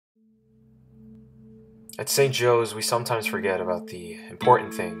At St. Joe's, we sometimes forget about the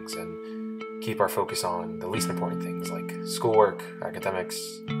important things and keep our focus on the least important things like schoolwork, academics,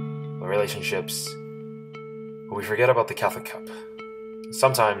 relationships. But we forget about the Catholic Cup.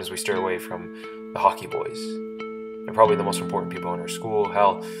 Sometimes we stray away from the hockey boys. They're probably the most important people in our school,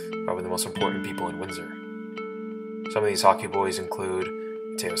 hell, probably the most important people in Windsor. Some of these hockey boys include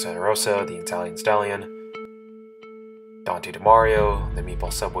Matteo Santarosa, the Italian Stallion, Dante DiMario, the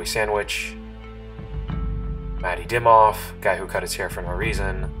Meatball Subway Sandwich, Matty Dimoff, guy who cut his hair for no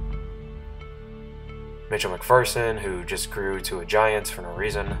reason, Mitchell McPherson, who just grew to a giant for no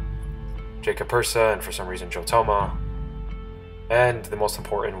reason, Jacob Persa, and for some reason Joe Thoma, and the most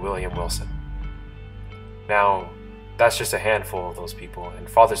important, William Wilson. Now, that's just a handful of those people, and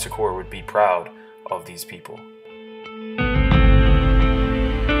Father Secor would be proud of these people.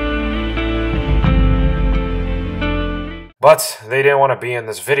 But they didn't want to be in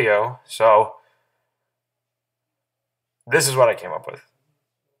this video, so this is what I came up with.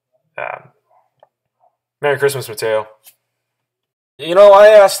 Merry Christmas, Matteo. You know, I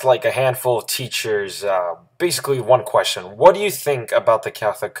asked like a handful of teachers basically one question. What do you think about the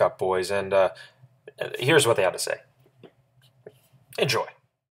Catholic Cup boys? And here's what they had to say. Enjoy.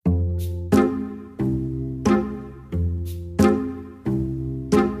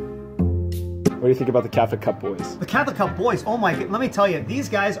 What do you think about the Catholic Cup boys? The Catholic Cup boys, oh my god, let me tell you, these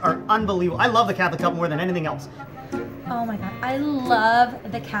guys are unbelievable. I love the Catholic Cup more than anything else. Oh my god, I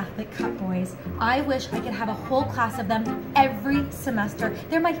love the Catholic Cup boys. I wish I could have a whole class of them every semester.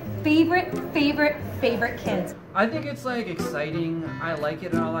 They're my favorite kids. I think it's like exciting, I like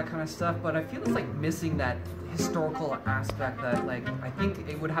it and all that kind of stuff, but I feel it's like missing that historical aspect that like I think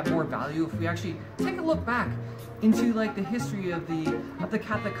it would have more value if we actually take a look back into like the history of the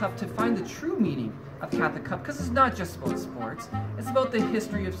Catholic Cup to find the true meaning of Catholic Cup, because it's not just about sports, it's about the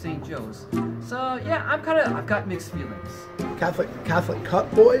history of St. Joe's. So yeah, I've got mixed feelings. Catholic Cup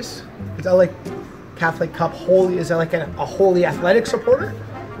boys? Is that like Catholic Cup holy? Is that like a holy athletic supporter?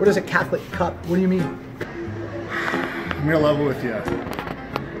 What is a Catholic Cup? What do you mean? I'm gonna level with you.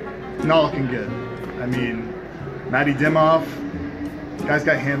 Not looking good. I mean, Matty Dimoff, guy's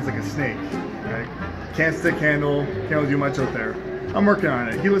got hands like a snake. Right? Can't stick handle, can't really do much out there. I'm working on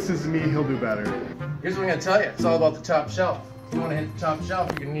it. He listens to me, he'll do better. Here's what I'm gonna tell you. It's all about the top shelf. If you want to hit the top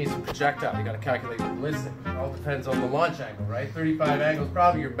shelf, you're gonna need some projectile. You gotta calculate the ballistic. It all depends on the launch angle, right? 35 angle is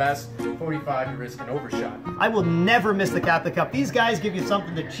probably your best. 45, you're risking overshot. I will never miss the Catholic Cup. These guys give you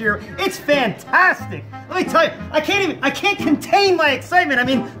something to cheer. It's fantastic. Let me tell you, I can't contain my excitement. I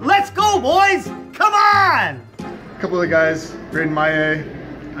mean, let's go, boys. Come on. A couple of the guys, Braden Maillet,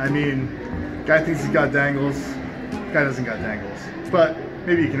 I mean, guy thinks he's got dangles. Guy doesn't got dangles. But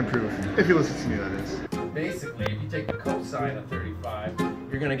maybe he can improve. If he listens to me, that is. Basically, if you take the cosine of 35,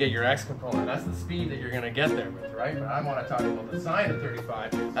 you're going to get your x component. That's the speed that you're going to get there with, right? But I want to talk about the sine of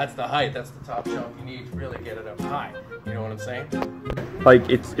 35. That's the height. That's the top shelf you need to really get it up high. You know what I'm saying? Like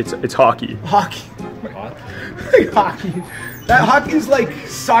it's hockey. Hockey. Hockey. That hockey is like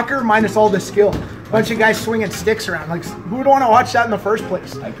soccer minus all the skill. Bunch of guys swinging sticks around. Like, who would want to watch that in the first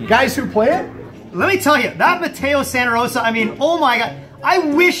place? Guys who play it? Let me tell you, that Matteo Santarosa, I mean, oh my god. I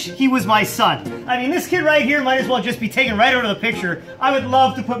wish he was my son. I mean, this kid right here might as well just be taken right out of the picture. I would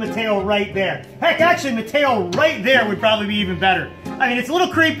love to put Matteo right there. Heck, actually, Matteo right there would probably be even better. I mean, it's a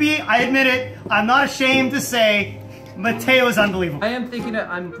little creepy, I admit it. I'm not ashamed to say Matteo is unbelievable. I am thinking that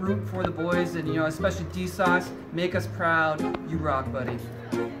I'm rooting for the boys, and you know, especially D-Sauce, make us proud. You rock, buddy.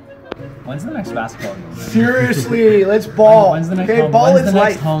 When's the next basketball game? Seriously, let's ball. When's the next okay, home, ball when's is the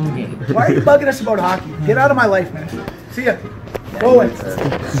next life. home game? Why are you bugging us about hockey? Get out of my life, man. See ya. Go away.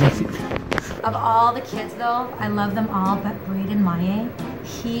 Of all the kids though, I love them all, but Braden Maillet,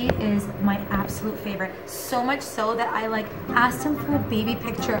 he is my absolute favorite. So much so that I like asked him for a baby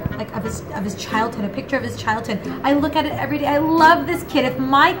picture like of his childhood, a picture of his childhood. I look at it every day. I love this kid. If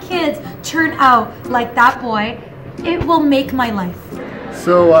my kids turn out like that boy, it will make my life.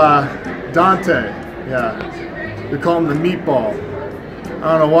 So, Dante, yeah, we call him the meatball.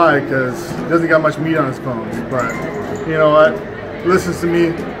 I don't know why, because he doesn't got much meat on his bones, but you know what? He listens to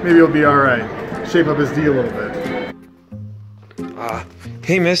me, maybe he'll be alright. Shape up his D a little bit.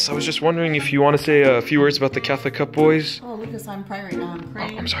 Hey miss, I was just wondering if you want to say a few words about the Catholic Cup boys? Oh, Lucas, I'm praying right now. I'm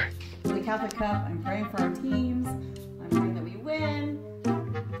praying. Oh, I'm sorry. For the Catholic Cup, I'm praying for our teams. I'm praying that we win.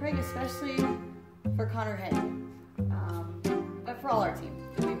 I'm praying especially for Connor Hay. But for all our team,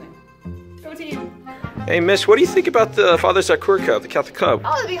 that we win. Go team! Hey miss, what do you think about the Father Secor Cup, the Catholic Cup?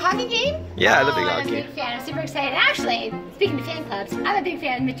 Oh, the big hockey game? Yeah, the big I'm hockey. a big fan. I'm super excited. Actually, speaking of fan clubs, I'm a big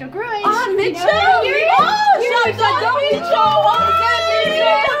fan of Mitchell Gruish. Oh, Mitchell! Go Mitchell! Mitchell!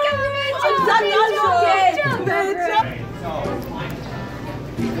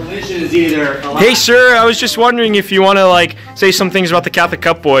 is either allowed. Hey, sir, I was just wondering if you want to, like, say some things about the Catholic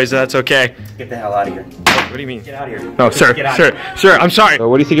Cup boys. That's okay. Get the hell out of here. What do you mean? Get out of here. No, sir, Get out sir, of here. sir, I'm sorry.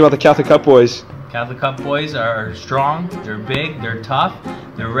 What do you think about the Catholic Cup boys? Catholic Cup boys are strong, they're big, they're tough,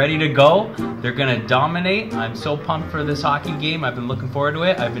 they're ready to go, they're gonna dominate. I'm so pumped for this hockey game. I've been looking forward to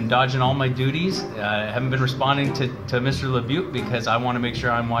it. I've been dodging all my duties. I haven't been responding to Mr. LeBute because I want to make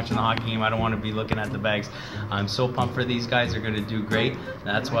sure I'm watching the hockey game. I don't want to be looking at the bags. I'm so pumped for these guys. They're gonna do great.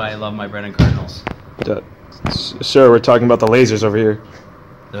 That's why I love my Brennan Cardinals. Sir, we're talking about the lasers over here.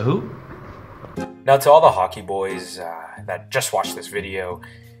 The who? Now, to all the hockey boys that just watched this video,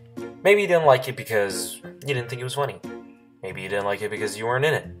 maybe you didn't like it because you didn't think it was funny. Maybe you didn't like it because you weren't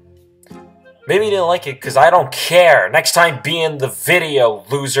in it. Maybe you didn't like it because I don't care. Next time, be in the video,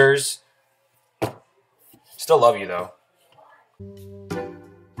 losers. Still love you, though.